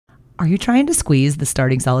Are you trying to squeeze the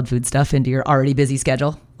starting solid food stuff into your already busy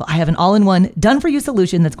schedule? Well, I have an all-in-one, done-for-you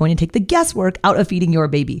solution that's going to take the guesswork out of feeding your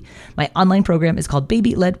baby. My online program is called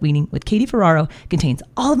Baby Led Weaning with Katie Ferraro. It contains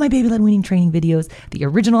all of my baby led weaning training videos, the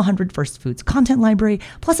original 100 First Foods content library,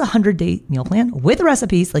 plus a 100-day meal plan with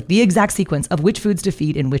recipes, like the exact sequence of which foods to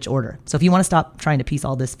feed in which order. So if you want to stop trying to piece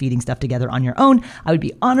all this feeding stuff together on your own, I would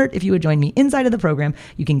be honored if you would join me inside of the program.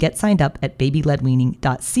 You can get signed up at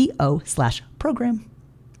babyledweaning.co/program.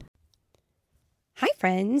 Hi,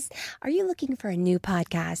 friends. Are you looking for a new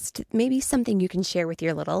podcast? Maybe something you can share with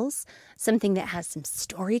your littles? Something that has some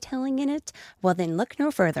storytelling in it? Well, then look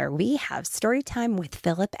no further. We have Storytime with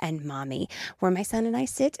Philip and Mommy, where my son and I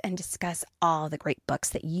sit and discuss all the great books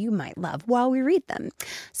that you might love while we read them.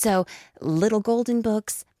 So, Little Golden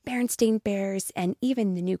Books, Berenstain Bears, and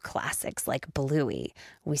even the new classics like Bluey.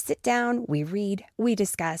 We sit down, we read, we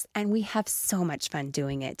discuss, and we have so much fun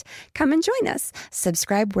doing it. Come and join us.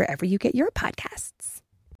 Subscribe wherever you get your podcasts.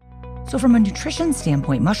 So from a nutrition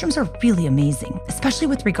standpoint, mushrooms are really amazing, especially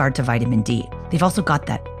with regard to vitamin D. They've also got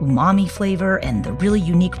that umami flavor and the really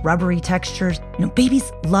unique rubbery textures. You know,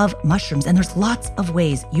 babies love mushrooms, and there's lots of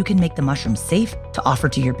ways you can make the mushrooms safe to offer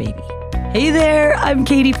to your baby. Hey there, I'm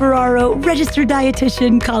Katie Ferraro, registered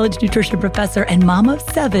dietitian, college nutrition professor, and mom of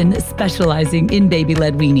 7 specializing in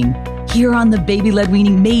baby-led weaning. Here on the Baby-Led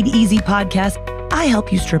Weaning Made Easy podcast, I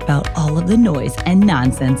help you strip out all of the noise and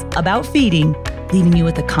nonsense about feeding, leaving you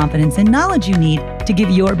with the confidence and knowledge you need to give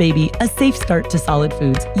your baby a safe start to solid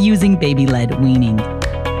foods using baby-led weaning.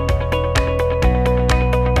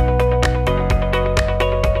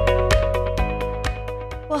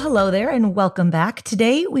 Well, hello there and welcome back.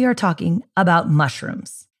 Today we are talking about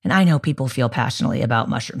mushrooms. And I know people feel passionately about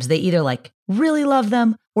mushrooms. They either really love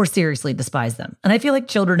them or seriously despise them. And I feel like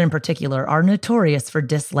children in particular are notorious for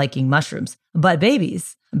disliking mushrooms. But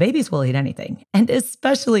babies will eat anything. And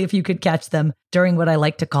especially if you could catch them during what I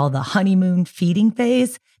like to call the honeymoon feeding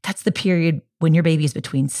phase. That's the period when your baby is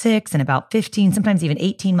between 6 and about 15, sometimes even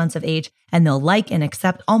 18 months of age, and they'll like and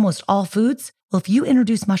accept almost all foods. Well, if you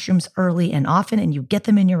introduce mushrooms early and often and you get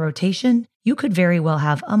them in your rotation, you could very well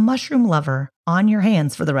have a mushroom lover on your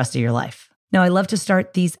hands for the rest of your life. Now, I love to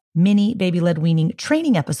start these mini baby-led weaning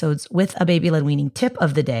training episodes with a baby-led weaning tip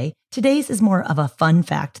of the day. Today's is more of a fun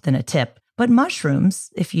fact than a tip, but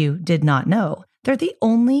mushrooms, if you did not know, they're the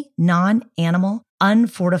only non-animal,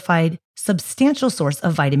 unfortified, substantial source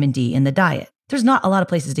of vitamin D in the diet. There's not a lot of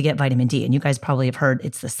places to get vitamin D, and you guys probably have heard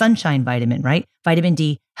it's the sunshine vitamin, right? Vitamin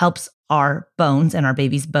D helps our bones and our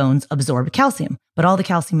baby's bones absorb calcium. But all the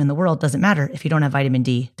calcium in the world doesn't matter if you don't have vitamin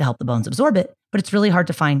D to help the bones absorb it. But it's really hard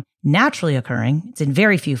to find naturally occurring. It's in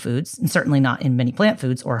very few foods, and certainly not in many plant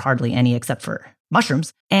foods, or hardly any except for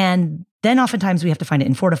mushrooms. And then oftentimes we have to find it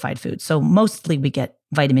in fortified foods. So mostly we get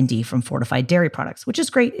vitamin D from fortified dairy products, which is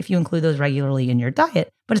great if you include those regularly in your diet,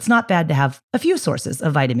 but it's not bad to have a few sources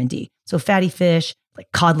of vitamin D. So fatty fish,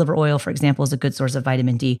 like cod liver oil, for example, is a good source of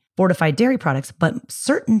vitamin D. Fortified dairy products, but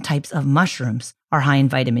certain types of mushrooms are high in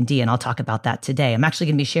vitamin D, and I'll talk about that today. I'm actually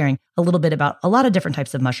going to be sharing a little bit about a lot of different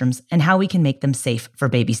types of mushrooms and how we can make them safe for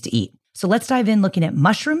babies to eat. So let's dive in looking at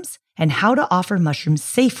mushrooms and how to offer mushrooms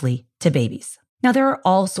safely to babies. Now, there are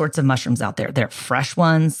all sorts of mushrooms out there. There are fresh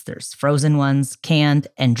ones, there's frozen ones, canned,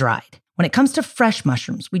 and dried. When it comes to fresh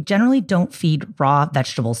mushrooms, we generally don't feed raw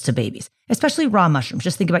vegetables to babies, especially raw mushrooms.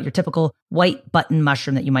 Just think about your typical white button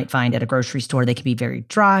mushroom that you might find at a grocery store. They can be very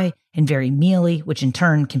dry and very mealy, which in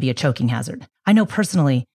turn can be a choking hazard. I know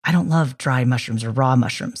personally, I don't love dry mushrooms or raw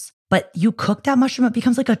mushrooms, but you cook that mushroom, it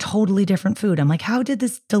becomes like a totally different food. I'm like, how did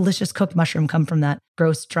this delicious cooked mushroom come from that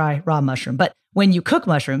gross, dry, raw mushroom? But when you cook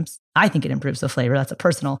mushrooms, I think it improves the flavor. That's a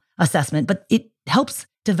personal assessment, but it helps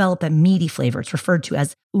develop that meaty flavor. It's referred to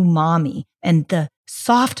as umami. And the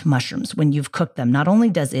soft mushrooms, when you've cooked them, not only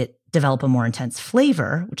does it develop a more intense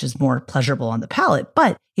flavor, which is more pleasurable on the palate,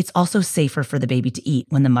 but it's also safer for the baby to eat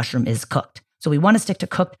when the mushroom is cooked. So we want to stick to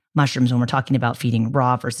cooked mushrooms when we're talking about feeding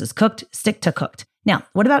raw versus cooked. Stick to cooked. Now,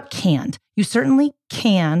 what about canned? You certainly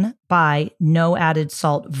can buy no added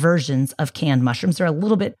salt versions of canned mushrooms. They're a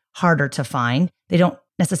little bit harder to find. They don't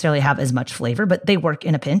necessarily have as much flavor, but they work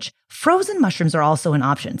in a pinch. Frozen mushrooms are also an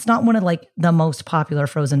option. It's not one of the most popular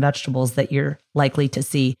frozen vegetables that you're likely to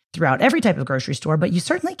see throughout every type of grocery store, but you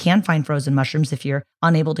certainly can find frozen mushrooms if you're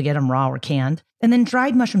unable to get them raw or canned. And then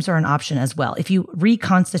dried mushrooms are an option as well. If you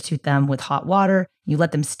reconstitute them with hot water, you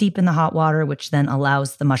let them steep in the hot water, which then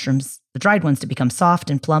allows the mushrooms, the dried ones, to become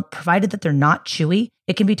soft and plump, provided that they're not chewy.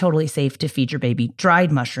 It can be totally safe to feed your baby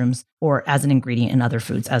dried mushrooms or as an ingredient in other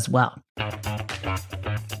foods as well.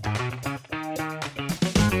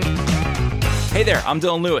 Hey there, I'm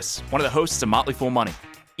Dylan Lewis, one of the hosts of Motley Fool Money.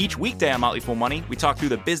 Each weekday on Motley Fool Money, we talk through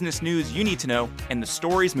the business news you need to know and the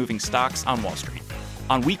stories moving stocks on Wall Street.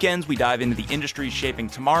 On weekends, we dive into the industries shaping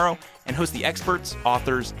tomorrow and host the experts,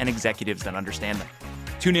 authors, and executives that understand them.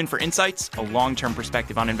 Tune in for insights, a long-term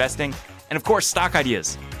perspective on investing, and of course, stock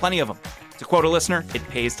ideas. Plenty of them. To quote a listener, it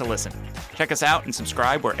pays to listen. Check us out and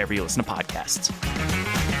subscribe wherever you listen to podcasts.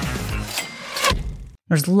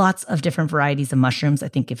 There's lots of different varieties of mushrooms. I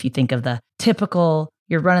think if you think of the typical,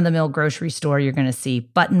 your run-of-the-mill grocery store, you're going to see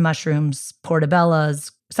button mushrooms,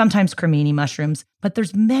 portobellas, sometimes cremini mushrooms, but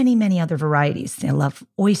there's many, many other varieties. I love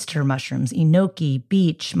oyster mushrooms, enoki,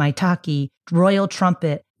 beech, maitake, royal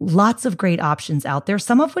trumpet. Lots of great options out there,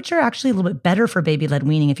 some of which are actually a little bit better for baby-led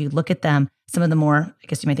weaning. If you look at them, some of the more, I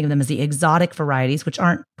guess you might think of them as the exotic varieties, which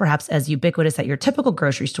aren't perhaps as ubiquitous at your typical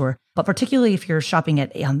grocery store, but particularly if you're shopping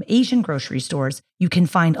at Asian grocery stores, you can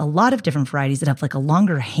find a lot of different varieties that have like a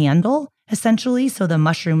longer handle, essentially. So the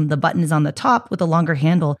mushroom, the button is on the top with a longer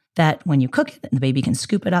handle that when you cook it, the baby can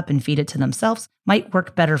scoop it up and feed it to themselves, might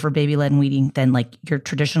work better for baby-led weaning than like your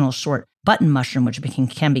traditional short button mushroom, which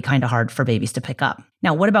can be kind of hard for babies to pick up.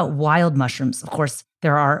 Now, what about wild mushrooms? Of course,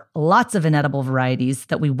 there are lots of inedible varieties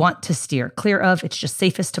that we want to steer clear of. It's just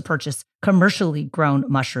safest to purchase commercially grown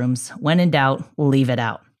mushrooms. When in doubt, leave it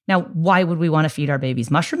out. Now, why would we want to feed our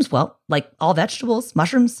babies mushrooms? Well, like all vegetables,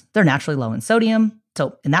 mushrooms, they're naturally low in sodium.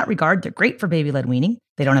 So in that regard, they're great for baby-led weaning.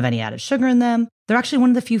 They don't have any added sugar in them. They're actually one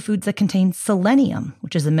of the few foods that contain selenium,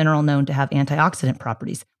 which is a mineral known to have antioxidant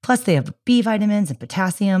properties. Plus, they have B vitamins and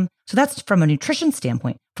potassium. So that's from a nutrition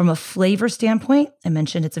standpoint. From a flavor standpoint, I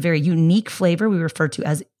mentioned it's a very unique flavor we refer to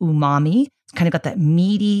as umami. It's kind of got that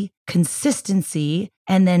meaty consistency.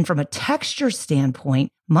 And then from a texture standpoint,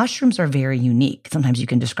 mushrooms are very unique. Sometimes you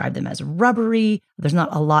can describe them as rubbery. There's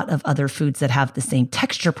not a lot of other foods that have the same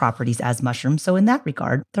texture properties as mushrooms. So in that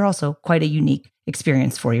regard, they're also quite a unique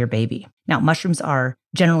experience for your baby. Now, mushrooms are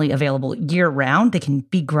generally available year-round. They can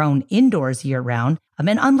be grown indoors year-round.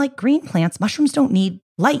 And unlike green plants, mushrooms don't need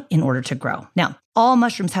light in order to grow. Now, all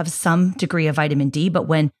mushrooms have some degree of vitamin D, but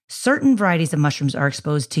when certain varieties of mushrooms are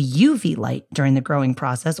exposed to UV light during the growing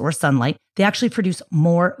process or sunlight, they actually produce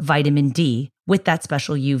more vitamin D with that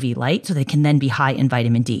special UV light, so they can then be high in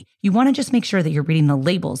vitamin D. You want to just make sure that you're reading the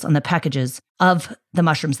labels on the packages of the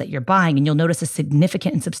mushrooms that you're buying, and you'll notice a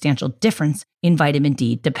significant and substantial difference in vitamin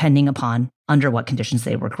D depending upon under what conditions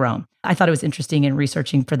they were grown. I thought it was interesting in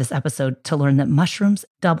researching for this episode to learn that mushrooms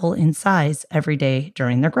double in size every day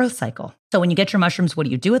during their growth cycle. So when you get your mushrooms, what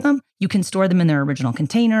do you do with them? You can store them in their original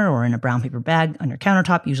container or in a brown paper bag on your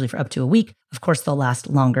countertop, usually for up to a week. Of course, they'll last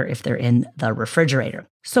longer if they're in the refrigerator.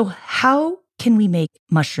 So how can we make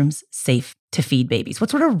mushrooms safe to feed babies? What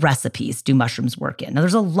sort of recipes do mushrooms work in? Now,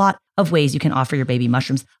 there's a lot of ways you can offer your baby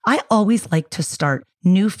mushrooms. I always like to start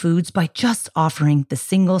new foods by just offering the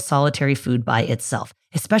single solitary food by itself.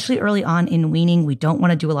 Especially early on in weaning, we don't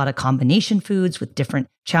want to do a lot of combination foods with different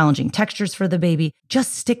challenging textures for the baby.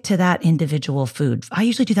 Just stick to that individual food. I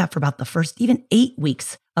usually do that for about the first even 8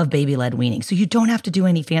 weeks of baby-led weaning. So you don't have to do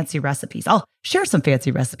any fancy recipes. I'll share some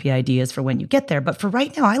fancy recipe ideas for when you get there. But for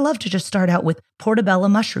right now, I love to just start out with portobello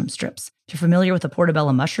mushroom strips. If you're familiar with a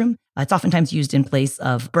portobello mushroom, it's oftentimes used in place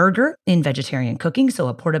of burger in vegetarian cooking. So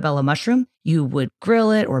a portobello mushroom, you would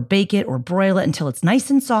grill it or bake it or broil it until it's nice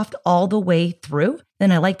and soft all the way through.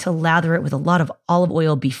 Then I like to lather it with a lot of olive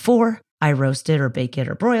oil before I roast it or bake it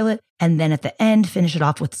or broil it. And then at the end, finish it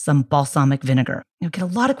off with some balsamic vinegar. You get a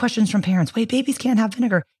lot of questions from parents. Wait, babies can't have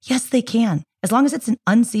vinegar. Yes, they can. As long as it's an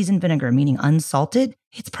unseasoned vinegar, meaning unsalted,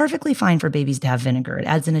 it's perfectly fine for babies to have vinegar. It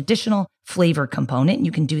adds an additional flavor component.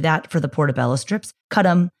 You can do that for the portobello strips. Cut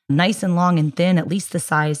them nice and long and thin, at least the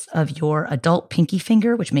size of your adult pinky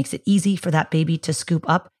finger, which makes it easy for that baby to scoop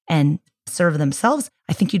up and serve themselves.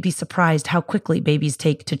 I think you'd be surprised how quickly babies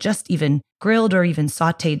take to just even grilled or even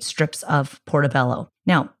sauteed strips of portobello.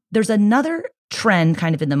 Now, there's another trend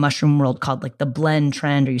kind of in the mushroom world called like the blend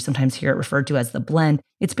trend, or you sometimes hear it referred to as the blend.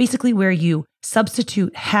 It's basically where you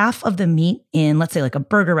substitute half of the meat in, let's say like a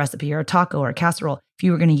burger recipe or a taco or a casserole. If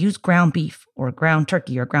you were going to use ground beef or ground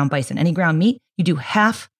turkey or ground bison, any ground meat, you do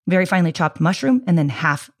half very finely chopped mushroom and then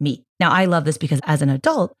half meat. Now, I love this because as an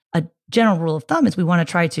adult, a general rule of thumb is we want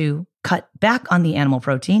to try to cut back on the animal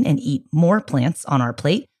protein and eat more plants on our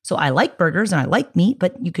plate. So I like burgers and I like meat,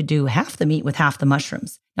 but you could do half the meat with half the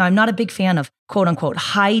mushrooms. Now, I'm not a big fan of quote unquote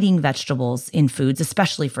hiding vegetables in foods,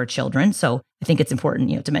 especially for children. So I think it's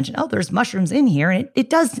important, to mention, there's mushrooms in here. And it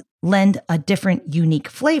does lend a different, unique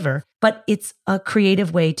flavor, but it's a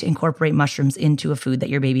creative way to incorporate mushrooms into a food that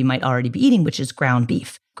your baby might already be eating, which is ground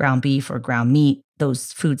beef. Ground beef or ground meat,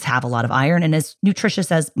 those foods have a lot of iron. And as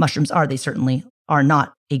nutritious as mushrooms are, they certainly are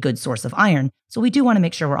not a good source of iron. So we do want to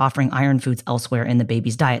make sure we're offering iron foods elsewhere in the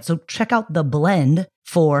baby's diet. So check out the blend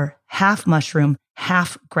for half mushroom,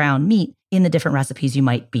 half ground meat in the different recipes you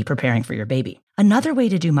might be preparing for your baby. Another way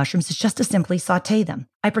to do mushrooms is just to simply saute them.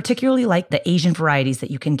 I particularly like the Asian varieties that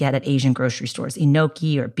you can get at Asian grocery stores,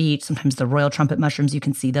 enoki or beech, sometimes the royal trumpet mushrooms, you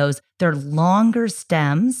can see those. They're longer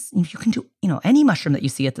stems. You can do, any mushroom that you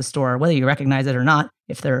see at the store, whether you recognize it or not.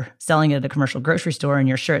 If they're selling it at a commercial grocery store and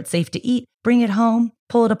you're sure it's safe to eat, bring it home,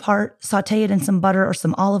 pull it apart, saute it in some butter or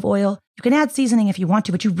some olive oil. You can add seasoning if you want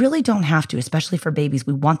to, but you really don't have to, especially for babies.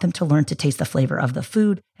 We want them to learn to taste the flavor of the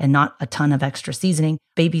food and not a ton of extra seasoning.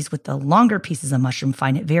 Babies with the longer pieces of mushroom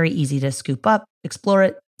find it very easy to scoop up, explore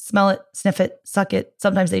it, smell it, sniff it, suck it.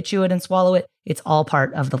 Sometimes they chew it and swallow it. It's all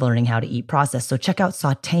part of the learning how to eat process. So check out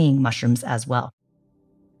sauteing mushrooms as well.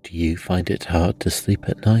 Do you find it hard to sleep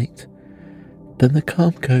at night? Then the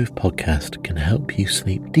Calm Cove podcast can help you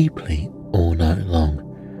sleep deeply all night long.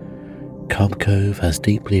 Calm Cove has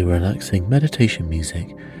deeply relaxing meditation music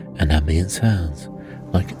and ambient sounds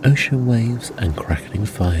like ocean waves and crackling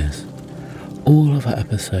fires. All of our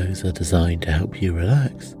episodes are designed to help you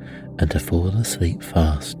relax and to fall asleep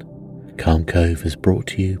fast. Calm Cove is brought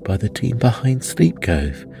to you by the team behind Sleep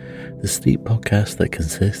Cove, the sleep podcast that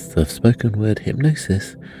consists of spoken word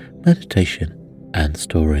hypnosis, meditation, and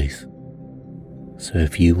stories. So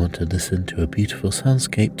if you want to listen to a beautiful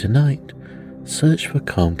soundscape tonight, search for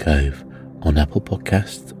Calm Cove on Apple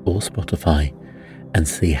Podcasts or Spotify and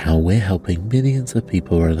see how we're helping millions of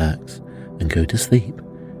people relax and go to sleep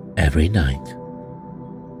every night.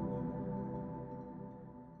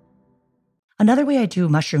 Another way I do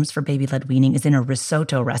mushrooms for baby-led weaning is in a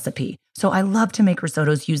risotto recipe. So I love to make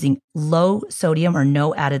risottos using low sodium or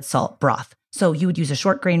no added salt broth. So you would use a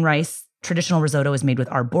short grain rice. Traditional risotto is made with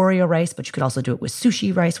arborio rice, but you could also do it with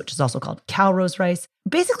sushi rice, which is also called calrose rice.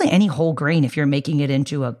 Basically any whole grain, if you're making it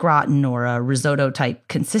into a gratin or a risotto type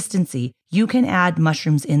consistency, you can add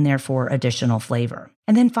mushrooms in there for additional flavor.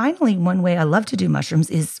 And then finally, one way I love to do mushrooms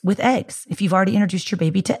is with eggs. If you've already introduced your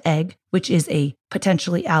baby to egg, which is a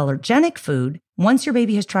potentially allergenic food, once your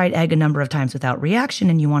baby has tried egg a number of times without reaction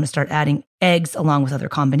and you want to start adding eggs along with other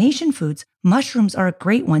combination foods, mushrooms are a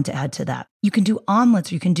great one to add to that. You can do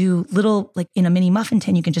omelets, or you can do little, like in a mini muffin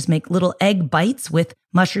tin, you can just make little egg bites with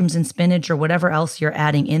mushrooms and spinach or whatever else you're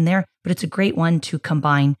adding in there. But it's a great one to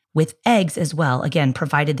combine with eggs as well, again,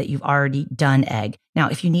 provided that you've already done egg. Now,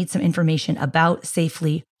 if you need some information about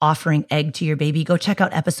safely offering egg to your baby, go check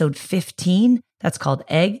out episode 15. That's called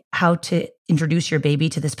Egg, How to Introduce Your Baby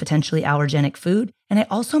to This Potentially Allergenic Food. And I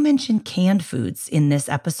also mentioned canned foods in this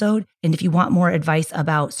episode. And if you want more advice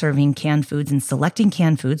about serving canned foods and selecting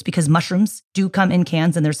canned foods, because mushrooms do come in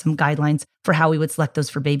cans and there's some guidelines for how we would select those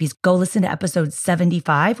for babies, go listen to episode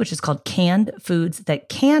 75, which is called Canned Foods That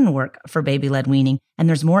Can Work for Baby-Led Weaning. And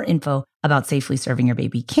there's more info about safely serving your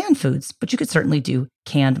baby canned foods, but you could certainly do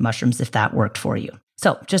canned mushrooms if that worked for you.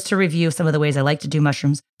 So just to review some of the ways I like to do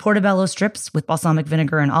mushrooms, portobello strips with balsamic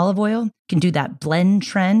vinegar and olive oil. You can do that blend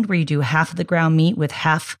trend where you do half of the ground meat with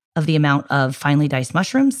half of the amount of finely diced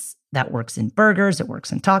mushrooms. That works in burgers, it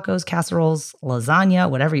works in tacos, casseroles, lasagna,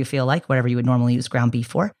 whatever you feel like, whatever you would normally use ground beef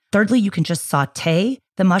for. Thirdly, you can just saute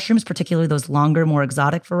the mushrooms, particularly those longer, more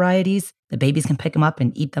exotic varieties. The babies can pick them up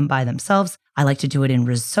and eat them by themselves. I like to do it in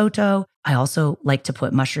risotto. I also like to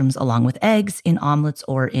put mushrooms along with eggs in omelets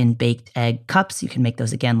or in baked egg cups. You can make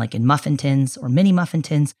those again like in muffin tins or mini muffin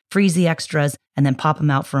tins, freeze the extras, and then pop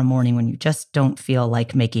them out for a morning when you just don't feel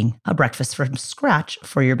like making a breakfast from scratch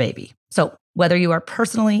for your baby. So whether you are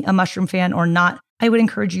personally a mushroom fan or not, I would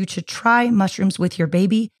encourage you to try mushrooms with your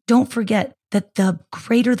baby. Don't forget that the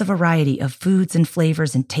greater the variety of foods and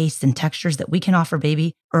flavors and tastes and textures that we can offer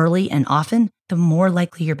baby early and often, the more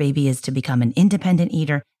likely your baby is to become an independent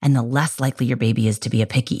eater and the less likely your baby is to be a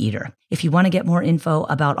picky eater. If you want to get more info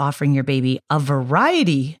about offering your baby a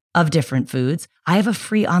variety of different foods, I have a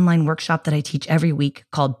free online workshop that I teach every week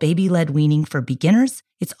called Baby-Led Weaning for Beginners.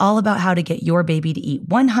 It's all about how to get your baby to eat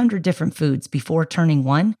 100 different foods before turning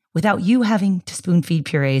 1 without you having to spoon feed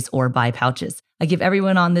purees or buy pouches. I give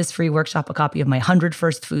everyone on this free workshop a copy of my 100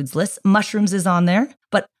 First Foods list. Mushrooms is on there,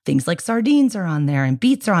 but things like sardines are on there and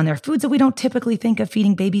beets are on there, foods that we don't typically think of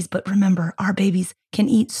feeding babies. But remember, our babies can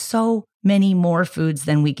eat so many more foods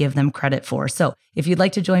than we give them credit for. So if you'd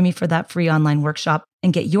like to join me for that free online workshop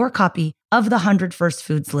and get your copy of the 100 First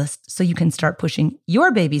Foods list so you can start pushing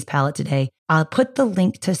your baby's palate today, I'll put the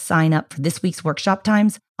link to sign up for this week's workshop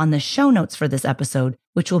times on the show notes for this episode,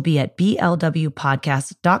 which will be at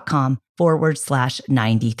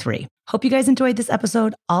blwpodcast.com/93. Hope you guys enjoyed this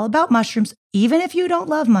episode all about mushrooms. Even if you don't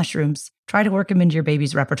love mushrooms, Try to work them into your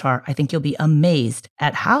baby's repertoire. I think you'll be amazed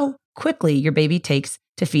at how quickly your baby takes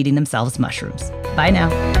to feeding themselves mushrooms. Bye now.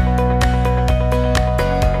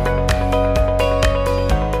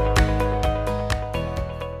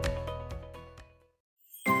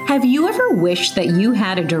 Have you ever wished that you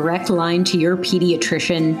had a direct line to your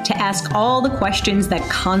pediatrician to ask all the questions that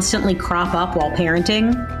constantly crop up while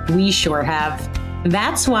parenting? We sure have.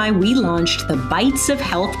 That's why we launched the Bites of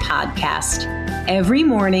Health podcast. Every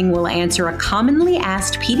morning, we'll answer a commonly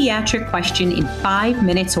asked pediatric question in 5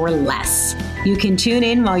 minutes or less. You can tune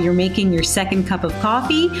in while you're making your second cup of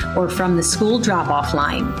coffee or from the school drop-off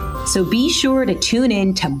line. So be sure to tune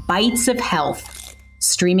in to Bites of Health,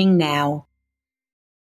 streaming now.